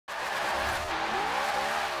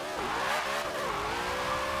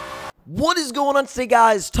What is going on today,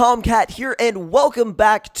 guys? Tomcat here, and welcome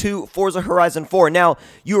back to Forza Horizon 4. Now,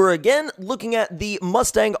 you are again looking at the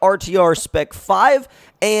Mustang RTR Spec 5,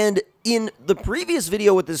 and in the previous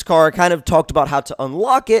video with this car, I kind of talked about how to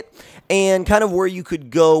unlock it, and kind of where you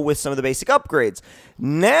could go with some of the basic upgrades.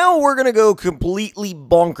 Now, we're going to go completely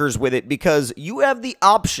bonkers with it, because you have the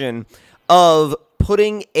option of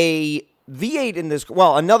putting a V8 in this,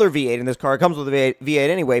 well, another V8 in this car. It comes with a V8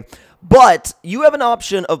 anyway. But you have an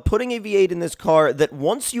option of putting a V8 in this car that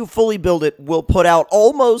once you fully build it will put out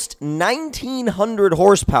almost 1,900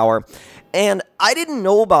 horsepower. And I didn't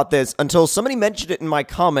know about this until somebody mentioned it in my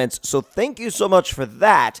comments, so thank you so much for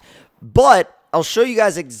that. But I'll show you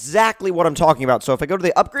guys exactly what I'm talking about. So if I go to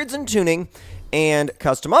the upgrades and tuning and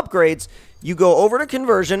custom upgrades, you go over to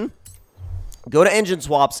conversion, go to engine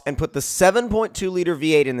swaps, and put the 7.2 liter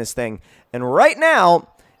V8 in this thing. And right now,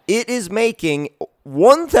 it is making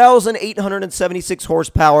 1,876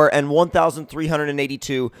 horsepower and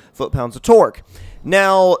 1,382 foot-pounds of torque.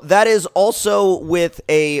 Now, that is also with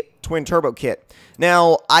a twin-turbo kit.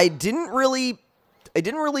 Now, I didn't really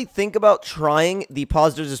think about trying the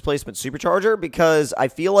positive displacement supercharger because I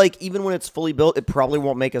feel like even when it's fully built, it probably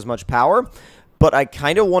won't make as much power. But I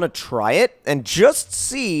kind of want to try it and just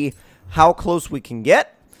see how close we can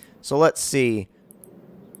get. So let's see.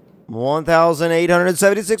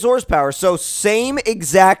 1,876 horsepower. So same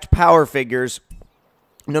exact power figures,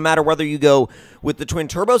 no matter whether you go with the twin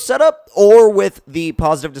turbo setup or with the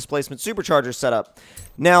positive displacement supercharger setup.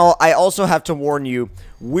 Now, I also have to warn you,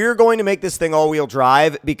 we're going to make this thing all-wheel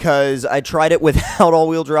drive because I tried it without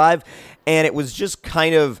all-wheel drive, and it was just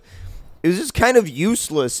kind of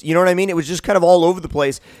useless. You know what I mean? It was just kind of all over the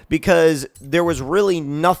place because there was really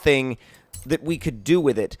nothing that we could do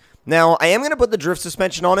with it. Now, I am going to put the drift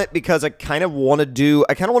suspension on it because I kind of want to do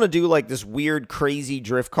like this weird, crazy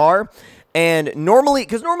drift car. And normally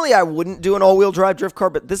I wouldn't do an all-wheel drive drift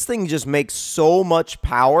car, but this thing just makes so much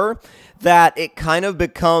power that it kind of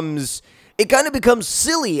becomes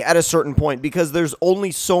silly at a certain point because there's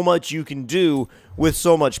only so much you can do with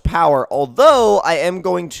so much power. Although I am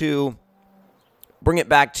going to bring it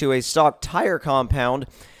back to a stock tire compound.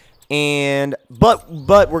 But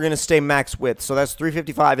we're going to stay max width. So that's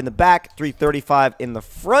 355 in the back, 335 in the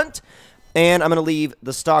front. And I'm going to leave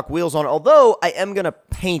the stock wheels on. Although I am going to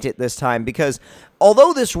paint it this time because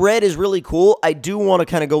although this red is really cool, I do want to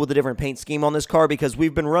kind of go with a different paint scheme on this car because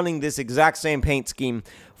we've been running this exact same paint scheme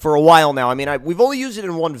for a while now. I mean, we've only used it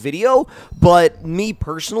in one video, but me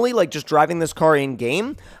personally, like just driving this car in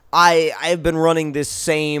game, I've been running this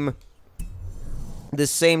same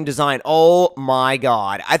design. Oh my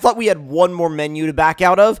god. I thought we had one more menu to back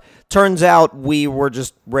out of. Turns out we were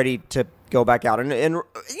just ready to go back out. And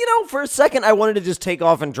you know, for a second, I wanted to just take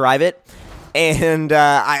off and drive it. And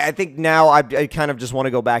I think now I kind of just want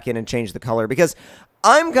to go back in and change the color because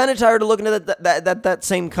I'm kind of tired of looking at that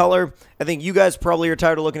same color. I think you guys probably are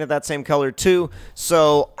tired of looking at that same color too.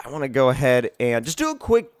 So I want to go ahead and just do a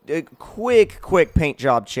quick paint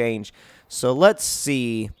job change. So let's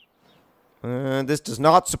see. This does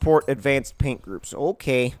not support advanced paint groups.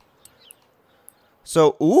 Okay.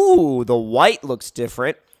 So, ooh, the white looks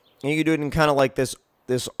different. And you can do it in kind of like this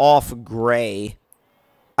off gray.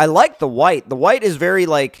 I like the white. The white is very,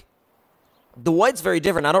 like... The white's very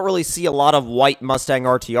different. I don't really see a lot of white Mustang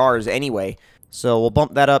RTRs anyway. So, we'll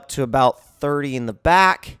bump that up to about 30 in the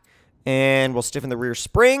back. And we'll stiffen the rear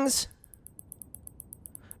springs.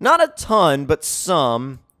 Not a ton, but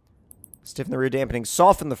some. Stiffen the rear dampening.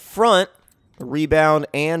 Soften the front. Rebound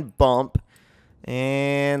and bump.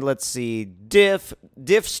 And let's see, diff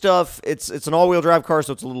stuff. It's an all-wheel drive car,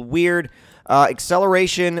 so it's a little weird.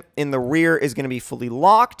 Acceleration in the rear is going to be fully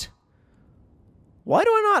locked. Why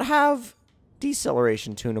do I not have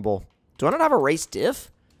deceleration tunable? Do I not have a race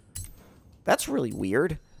diff? That's really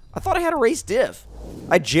weird. I thought I had a race diff.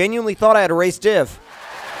 I genuinely thought I had a race diff.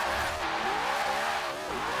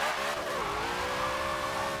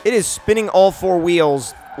 It is spinning all four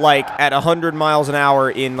wheels like at 100 miles an hour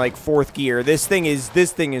in like fourth gear. This thing is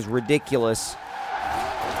ridiculous.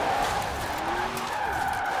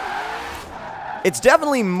 It's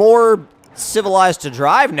definitely more civilized to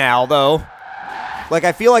drive now, though. Like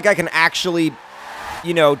I feel like I can actually,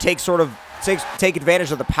 you know, take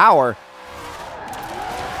advantage of the power.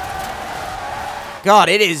 God,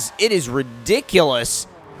 it is ridiculous.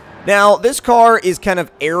 Now, this car is kind of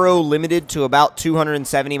aero limited to about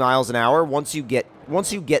 270 miles an hour. Once you get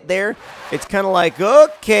there, it's kind of like,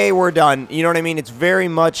 okay, we're done. You know what I mean? It's very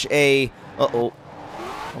much a, I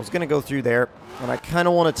was going to go through there, and I kind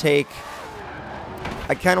of want to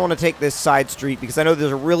take this side street because I know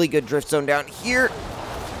there's a really good drift zone down here.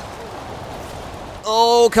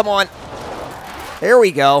 Oh, come on. There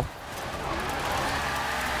we go.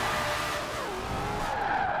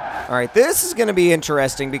 All right, this is going to be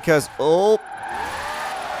interesting because, oh,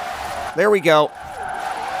 there we go.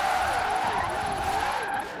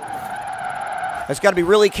 I just got to be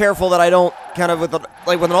really careful that I don't kind of, with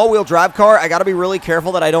an all-wheel drive car, I got to be really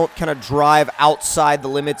careful that I don't kind of drive outside the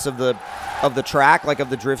limits of the track, like of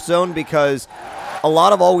the drift zone, because a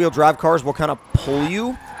lot of all-wheel drive cars will kind of pull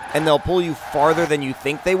you, and they'll pull you farther than you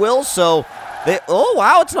think they will. So, oh,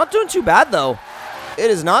 wow, it's not doing too bad, though. It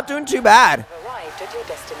is not doing too bad.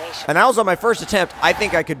 And that was on my first attempt. I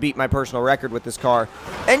think I could beat my personal record with this car.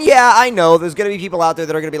 And yeah, I know there's going to be people out there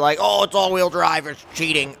that are going to be like, oh, it's all-wheel drive, it's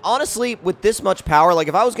cheating. Honestly, with this much power, like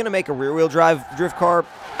if I was going to make a rear-wheel drive drift car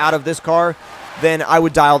out of this car, then I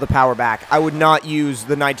would dial the power back. I would not use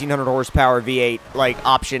the 1900 horsepower V8 like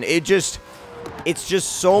option. It's just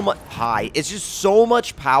so much high. It's just so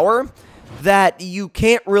much power that you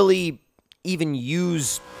can't really even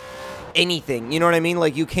use anything. You know what I mean?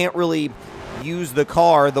 Like you can't really use the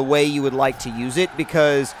car the way you would like to use it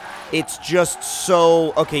because it's just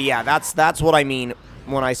so okay. Yeah, that's what I mean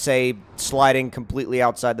when I say sliding completely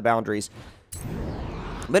outside the boundaries.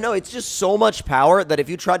 But no, it's just so much power that if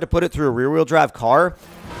you tried to put it through a rear-wheel drive car,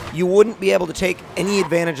 you wouldn't be able to take any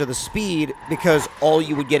advantage of the speed because all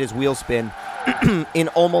you would get is wheel spin in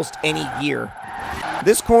almost any gear.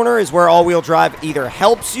 This corner is where all-wheel drive either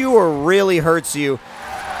helps you or really hurts you.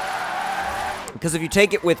 Because if you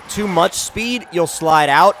take it with too much speed, you'll slide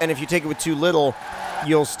out, and if you take it with too little,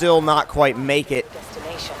 you'll still not quite make it.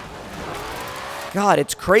 God,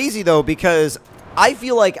 it's crazy, though, because I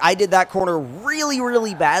feel like I did that corner really,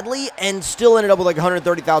 really badly and still ended up with like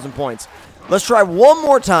 130,000 points. Let's try one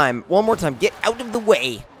more time. One more time. Get out of the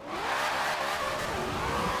way.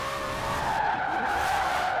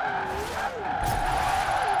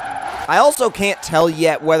 I also can't tell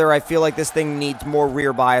yet whether I feel like this thing needs more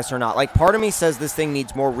rear bias or not. Like, part of me says this thing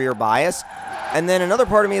needs more rear bias, and then another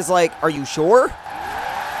part of me is like, are you sure?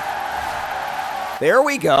 There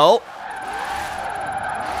we go.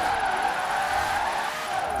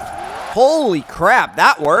 Holy crap,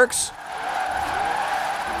 that works.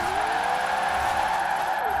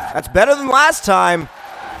 That's better than last time.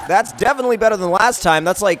 That's definitely better than last time.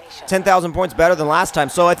 That's like 10,000 points better than last time.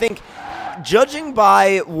 So I think, judging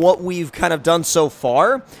by what we've kind of done so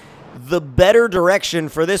far, the better direction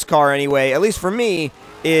for this car anyway, at least for me,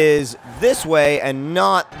 is this way and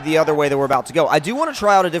not the other way that we're about to go. I do want to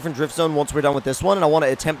try out a different drift zone once we're done with this one, and I want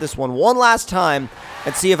to attempt this one last time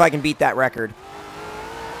and see if I can beat that record.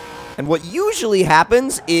 And what usually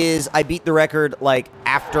happens is I beat the record, like,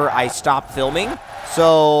 after I stop filming.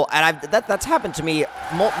 So, and that's happened to me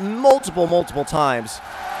multiple times.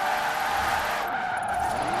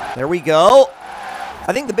 There we go.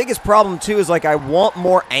 I think the biggest problem, too, is, like, I want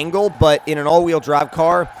more angle, but in an all-wheel drive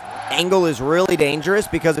car, angle is really dangerous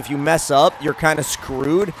because if you mess up, you're kind of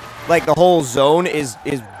screwed. Like, the whole zone is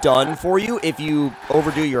done for you if you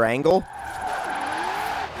overdo your angle.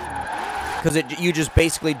 Because you just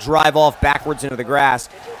basically drive off backwards into the grass.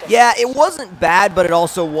 Yeah, it wasn't bad, but it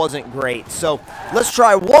also wasn't great. So, let's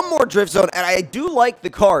try one more drift zone. And I do like the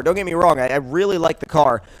car. Don't get me wrong. I really like the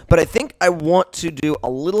car. But I think I want to do a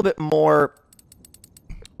little bit more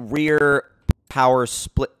rear power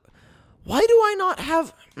split. Why do I not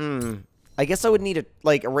have... I guess I would need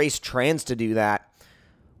a race trans to do that.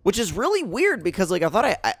 Which is really weird because, like, I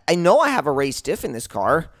thought I know I have a race diff in this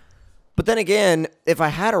car. But then again, if I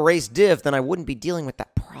had a race diff, then I wouldn't be dealing with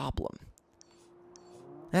that problem.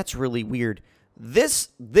 That's really weird. This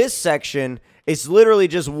section is literally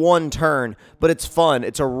just one turn, but it's fun.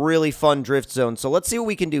 It's a really fun drift zone. So let's see what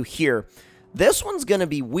we can do here. This one's going to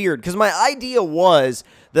be weird because my idea was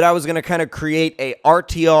that I was going to kind of create a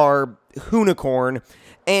RTR unicorn,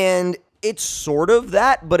 and it's sort of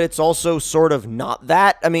that, but it's also sort of not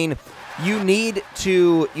that. I mean, you need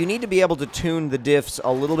to be able to tune the diffs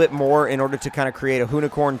a little bit more in order to kind of create a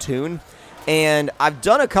unicorn tune. And I've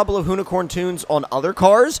done a couple of unicorn tunes on other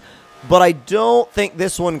cars, but I don't think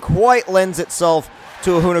this one quite lends itself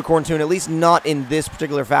to a unicorn tune, at least not in this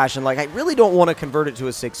particular fashion. Like, I really don't want to convert it to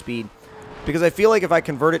a 6-speed, because I feel like if I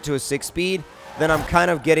convert it to a 6-speed, then I'm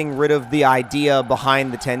kind of getting rid of the idea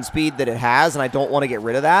behind the 10-speed that it has, and I don't want to get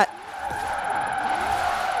rid of that.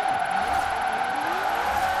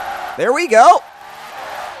 There we go.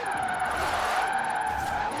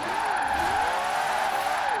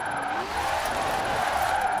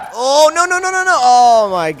 Oh, no. Oh,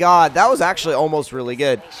 my God. That was actually almost really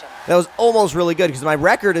good. That was almost really good because my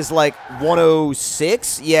record is like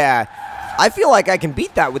 106. Yeah. I feel like I can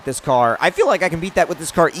beat that with this car. I feel like I can beat that with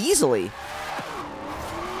this car easily.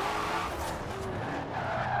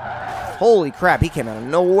 Holy crap, he came out of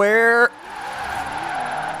nowhere.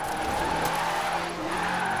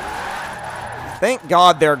 Thank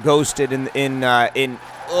God they're ghosted in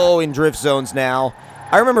drift zones now.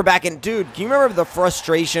 I remember back in, dude, can you remember the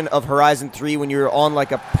frustration of Horizon 3 when you were on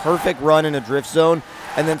like a perfect run in a drift zone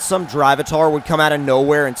and then some drivatar would come out of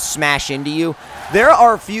nowhere and smash into you? There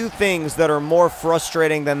are few things that are more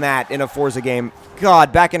frustrating than that in a Forza game.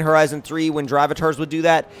 God, back in Horizon 3 when drivatars would do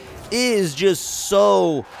that, is just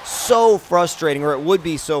so frustrating, or it would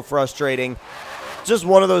be so frustrating. Just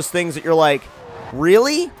one of those things that you're like,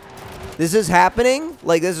 really? This is happening?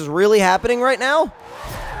 Like, this is really happening right now?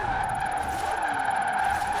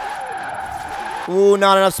 Ooh,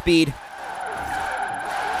 not enough speed.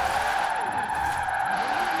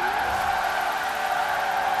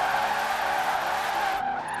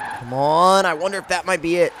 Come on, I wonder if that might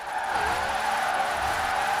be it.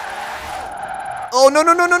 Oh, no.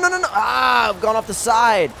 Ah, I've gone off the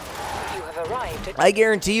side. You have arrived at I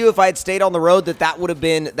guarantee you if I had stayed on the road that would have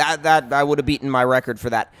been, that I would have beaten my record for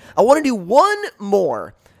that. I want to do one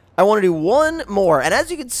more. And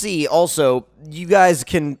as you can see, also, you guys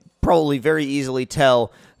can probably very easily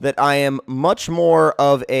tell that I am much more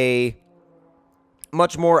of a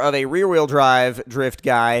rear-wheel drive drift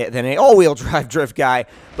guy than a all-wheel drive drift guy.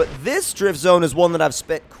 But this drift zone is one that I've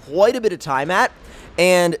spent quite a bit of time at.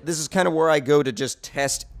 And this is kind of where I go to just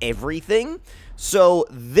test everything. So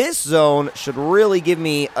this zone should really give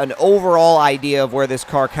me an overall idea of where this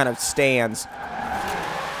car kind of stands.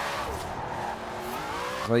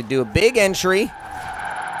 So I do a big entry.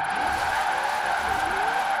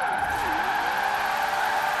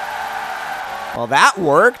 Well, that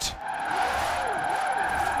worked.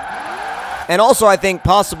 And also, I think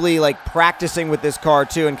possibly like practicing with this car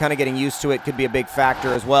too and kind of getting used to it could be a big factor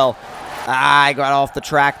as well. Ah, I got off the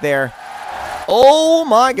track there. Oh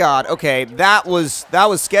my God. Okay, that was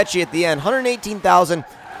sketchy at the end. 118,000.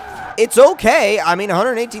 It's okay. I mean,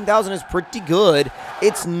 118,000 is pretty good.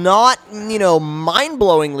 It's not, you know,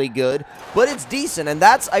 mind-blowingly good, but it's decent. And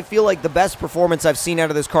that's, I feel like, the best performance I've seen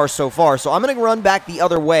out of this car so far. So I'm going to run back the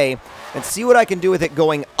other way and see what I can do with it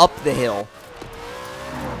going up the hill.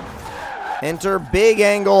 Enter big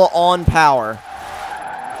angle on power.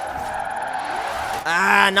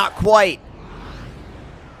 Ah, not quite.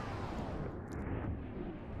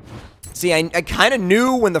 See, I kind of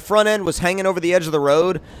knew when the front end was hanging over the edge of the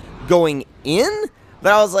road going in,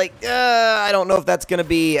 but I was like, I don't know if that's going to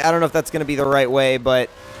be, the right way,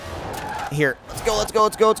 but here, let's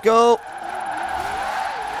go.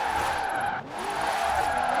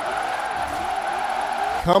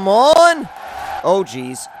 Come on. Oh,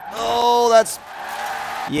 geez. Oh, that's,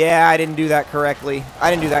 yeah, I didn't do that correctly.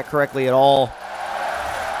 At all.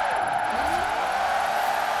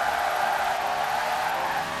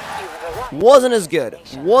 Wasn't as good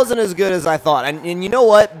as I thought. And you know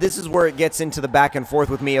what? This is where it gets into the back and forth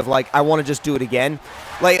with me of like, I want to just do it again.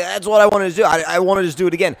 Like, that's what I wanted to do. I want to just do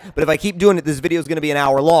it again. But if I keep doing it, this video is going to be an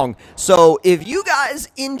hour long. So if you guys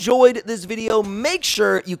enjoyed this video, make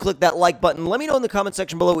sure you click that like button. Let me know in the comment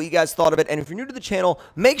section below what you guys thought of it. And if you're new to the channel,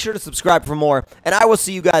 make sure to subscribe for more. And I will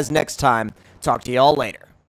see you guys next time. Talk to y'all later.